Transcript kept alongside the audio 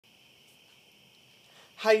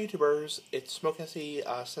Hi YouTubers, it's Smokesy,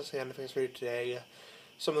 Cecily on the face for you today.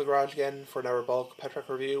 Some of the garage again for another bulk pet truck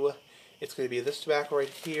review. It's going to be this tobacco right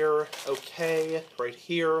here, okay, right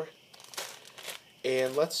here.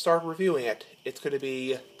 And let's start reviewing it. It's going to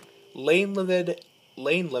be Lane Limited,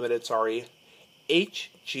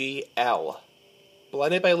 HGL.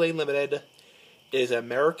 Blended by Lane Limited. It is an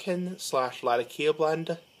American/Latakia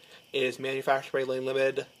blend. It is manufactured by Lane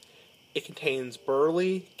Limited. It contains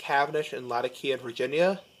Burley, Cavendish, and Latakia in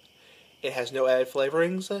Virginia. It has no added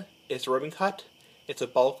flavorings. It's ribbon cut. It's a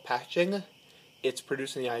bulk packaging. It's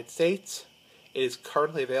produced in the United States. It is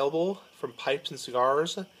currently available from Pipes and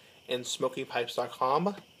Cigars and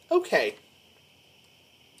SmokingPipes.com. Okay.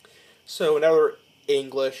 So another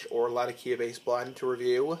English or Latakia based blend to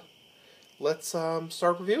review. Let's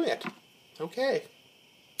start reviewing it. Okay.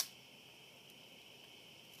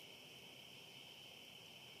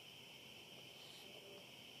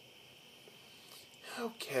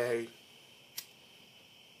 Okay.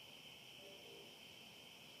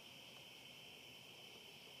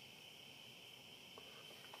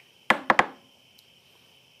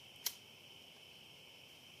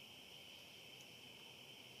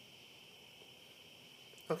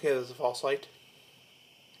 Okay, there's a false light.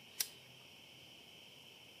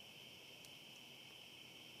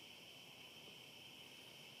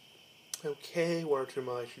 Okay, 1 or 2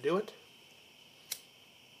 more I should do it.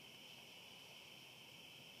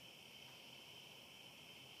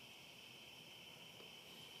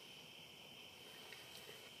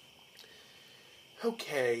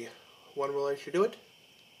 Okay, 1 more I should do it.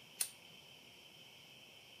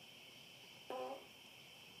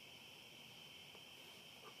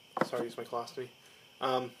 Sorry, use my colostomy.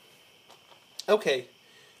 Okay,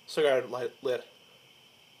 so I got it lit.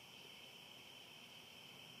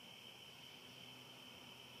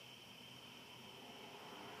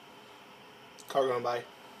 Car going by.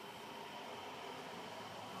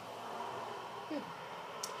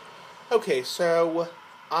 Okay, so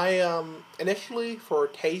I initially for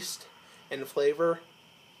taste and flavor,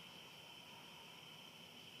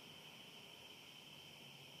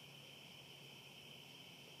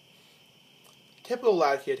 typical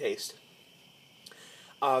Latakia taste.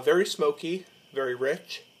 Very smoky, very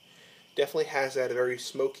rich. Definitely has that very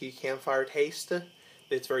smoky campfire taste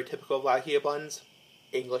that's very typical of Latakia blends,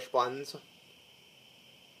 English blends.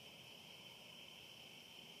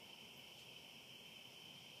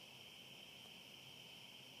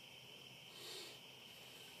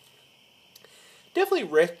 Definitely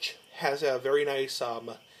rich, has a very nice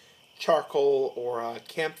charcoal or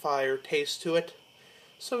campfire taste to it.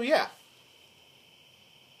 So yeah.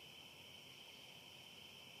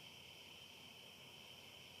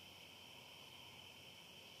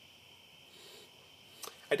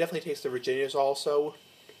 I definitely taste the Virginias also.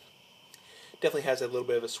 Definitely has a little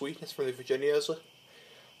bit of a sweetness from the Virginias.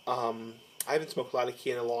 I haven't smoked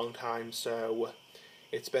Latakia in a long time, so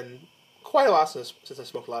it's been quite a while since I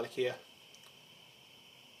smoked Latakia.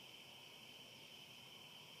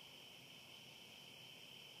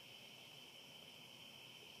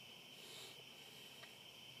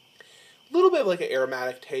 A little bit of like an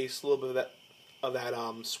aromatic taste, a little bit of that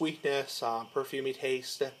sweetness, perfumey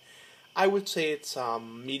taste. I would say it's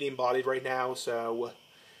medium bodied right now, so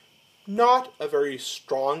not a very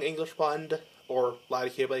strong English blend or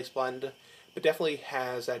Latakia based blend, but definitely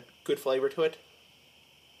has that good flavor to it.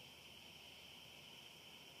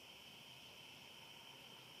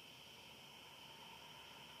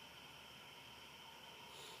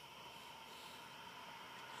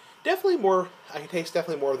 Definitely more, I can taste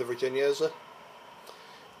definitely more of the Virginias.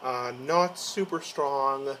 Not super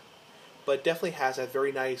strong, but definitely has that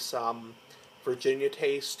very nice Virginia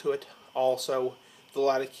taste to it. Also, the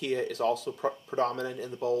Latakia is also predominant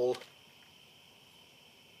in the bowl.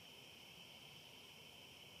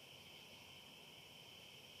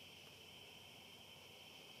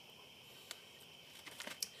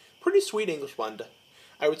 Pretty sweet English blend.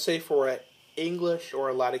 I would say for an English or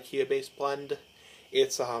a Latakia based blend,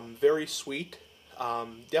 it's very sweet.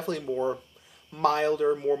 Definitely more mild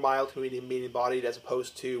to medium bodied as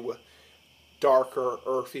opposed to darker,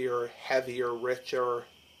 earthier, heavier, richer.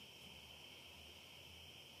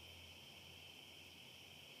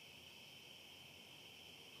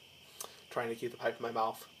 Trying to keep the pipe in my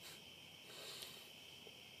mouth.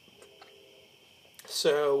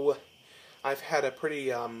 So I've had a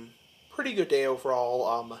pretty good day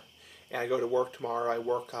overall. And I go to work tomorrow. I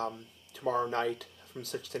work tomorrow night from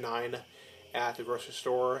 6 to 9 at the grocery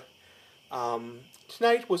store.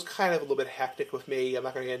 Tonight was kind of a little bit hectic with me. I'm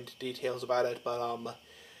not going to get into details about it, but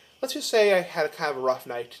let's just say I had a kind of a rough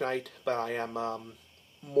night tonight, but I am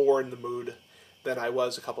more in the mood than I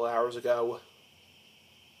was a couple hours ago.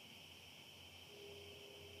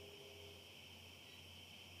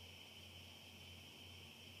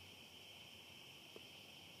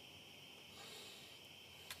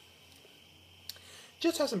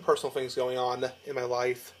 Just have some personal things going on in my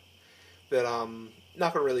life that I'm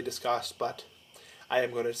not going to really discuss, but I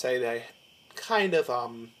am going to say that I kind of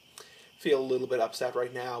feel a little bit upset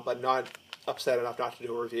right now, but not upset enough not to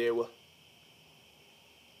do a review.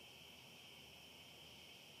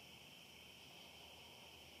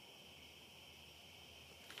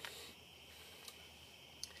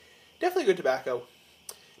 Definitely good tobacco.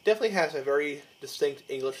 Definitely has a very distinct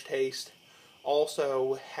English taste.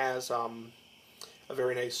 Also has a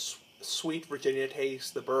very nice sweet Virginia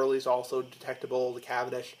taste. The Burley's also detectable. The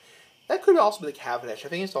Cavendish. That could also be the Cavendish. I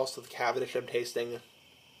think it's also the Cavendish I'm tasting.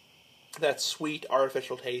 That sweet,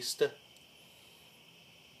 artificial taste.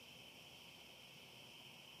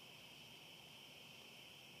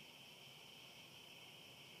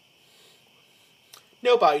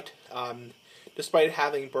 No bite. Despite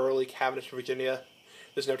having Burley, Cavendish, and Virginia,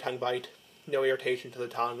 there's no tongue bite. No irritation to the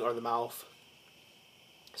tongue or the mouth.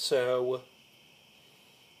 So,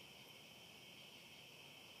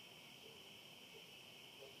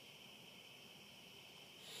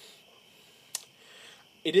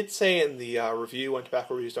 it did say in the review on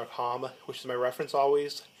tobaccoreviews.com, which is my reference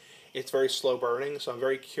always, it's very slow burning, so I'm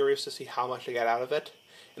very curious to see how much I get out of it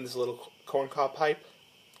in this little corncob pipe.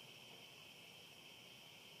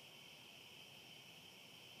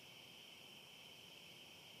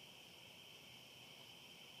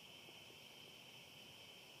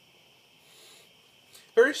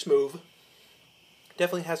 Very smooth.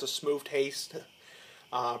 Definitely has a smooth taste.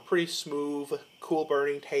 Pretty smooth, cool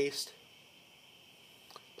burning taste.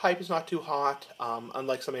 Pipe is not too hot,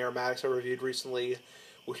 unlike some aromatics I reviewed recently,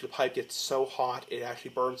 which the pipe gets so hot it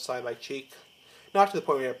actually burns the side of my cheek. Not to the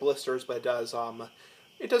point where it blisters, but it does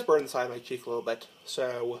burn the side of my cheek a little bit.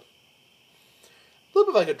 So, a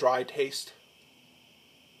little bit like a dry taste.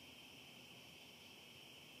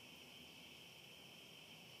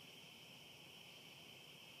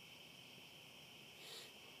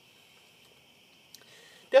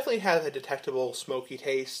 Definitely has a detectable smoky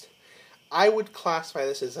taste. I would classify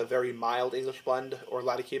this as a very mild English blend, or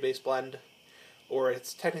Latakia-based blend, or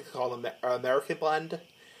it's technically called an American blend.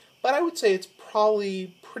 But I would say it's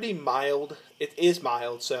probably pretty mild. It is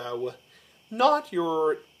mild, so not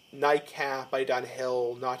your Nightcap by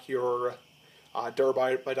Dunhill, not your Dur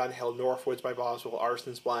by Dunhill, Northwoods by Boswell,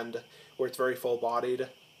 Arson's blend, where it's very full-bodied.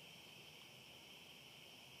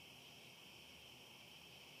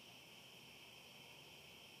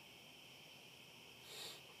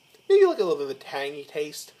 Maybe like a little bit of a tangy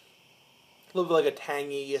taste. A little bit like a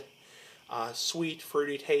tangy, sweet,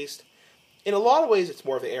 fruity taste. In a lot of ways, it's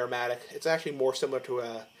more of an aromatic. It's actually more similar to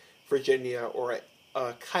a Virginia or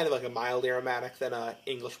a kind of like a mild aromatic than a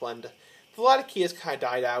English blend. The Latakia has kind of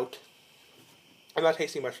died out. I'm not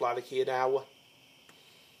tasting much Latakia now.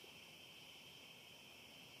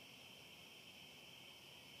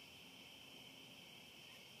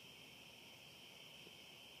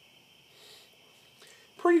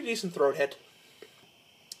 Pretty decent throat hit.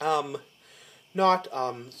 Not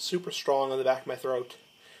super strong on the back of my throat,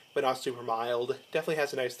 but not super mild. Definitely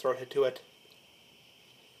has a nice throat hit to it.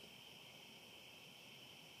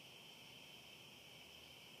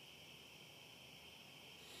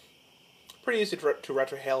 Pretty easy to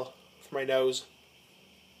retrohale for my nose.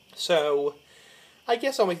 So, I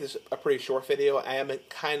guess I'll make this a pretty short video. I am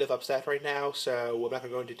kind of upset right now, so I'm not going to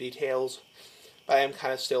go into details. But I am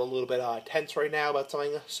kind of still a little bit tense right now about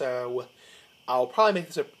something, so I'll probably make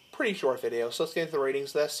this a pretty short video. So let's get into the ratings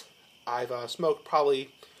of this. I've smoked probably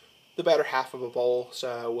the better half of a bowl,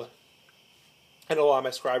 so I know a lot of my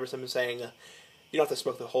subscribers have been saying you don't have to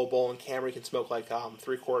smoke the whole bowl on camera, you can smoke like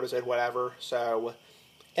 3/4 and whatever, so,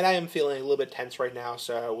 and I am feeling a little bit tense right now,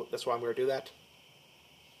 so that's why I'm going to do that.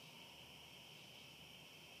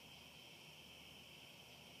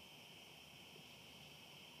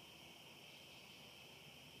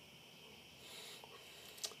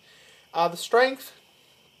 The strength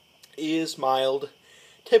is mild.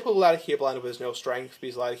 Typical Latakia blend with no strength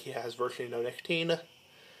because Latakia has virtually no nicotine.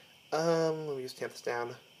 Let me just tamp this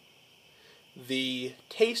down. The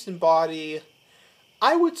taste and body,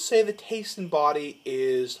 I would say the taste and body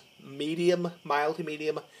is medium, mild to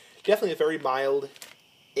medium. Definitely a very mild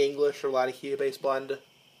English or Latakia based blend.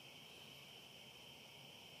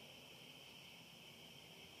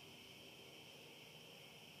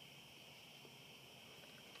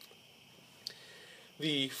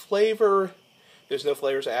 The flavor, there's no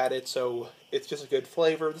flavors added, so it's just a good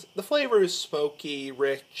flavor. The flavor is smoky,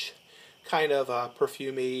 rich, kind of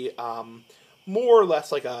perfumey, more or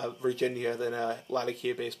less like a Virginia than a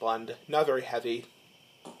Latakia-based blend. Not very heavy.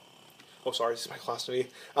 Oh, sorry, this is my colostomy.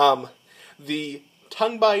 The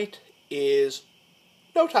tongue bite is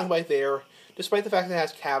no tongue bite there, despite the fact that it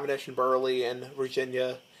has Cavendish and Burley and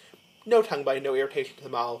Virginia. No tongue bite, no irritation to the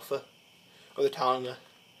mouth or the tongue.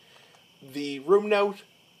 The room note,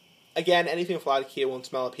 again, anything with Latakia won't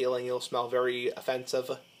smell appealing. It'll smell very offensive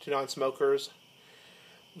to non-smokers.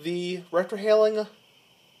 The retrohaling,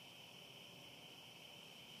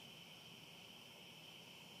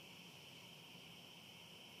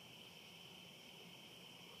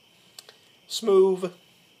 smooth, a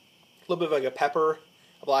little bit of like a pepper,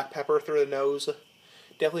 a black pepper through the nose.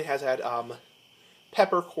 Definitely has that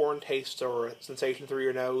peppercorn taste or sensation through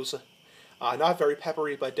your nose. Not very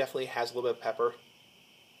peppery, but definitely has a little bit of pepper.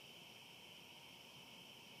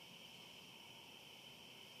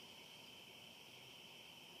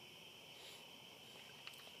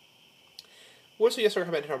 What do you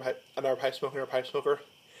recommend to another pipe smoker?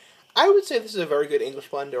 I would say this is a very good English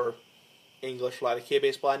blend or English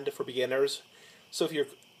Latakia-based blend for beginners. So if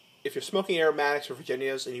you're smoking aromatics or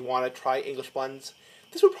Virginias and you want to try English blends,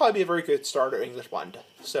 this would probably be a very good starter English blend.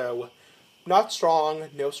 So, not strong,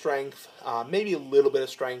 no strength, maybe a little bit of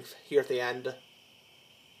strength here at the end.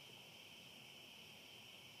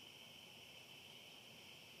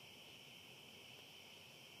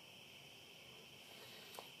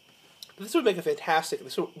 This would make a fantastic.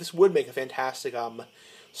 This would make a fantastic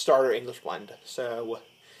starter English blend. So,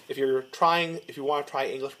 if you want to try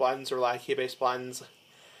English blends or Latakia-based blends,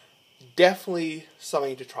 definitely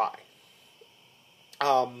something to try.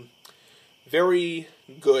 Very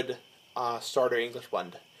good starter English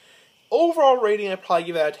blend. Overall rating, I'd probably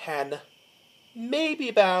give it a 10. Maybe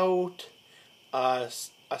about a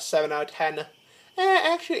 7 out of 10.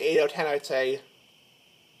 Actually, 8 out of 10, I'd say.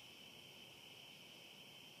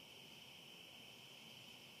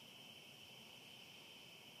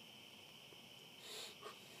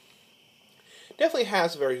 Definitely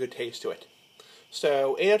has a very good taste to it.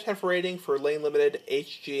 So, 8 out of 10 for rating for Lane Limited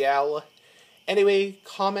HGL. Anyway,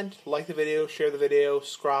 comment, like the video, share the video,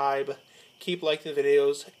 subscribe, keep liking the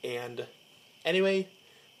videos, and anyway,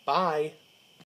 bye.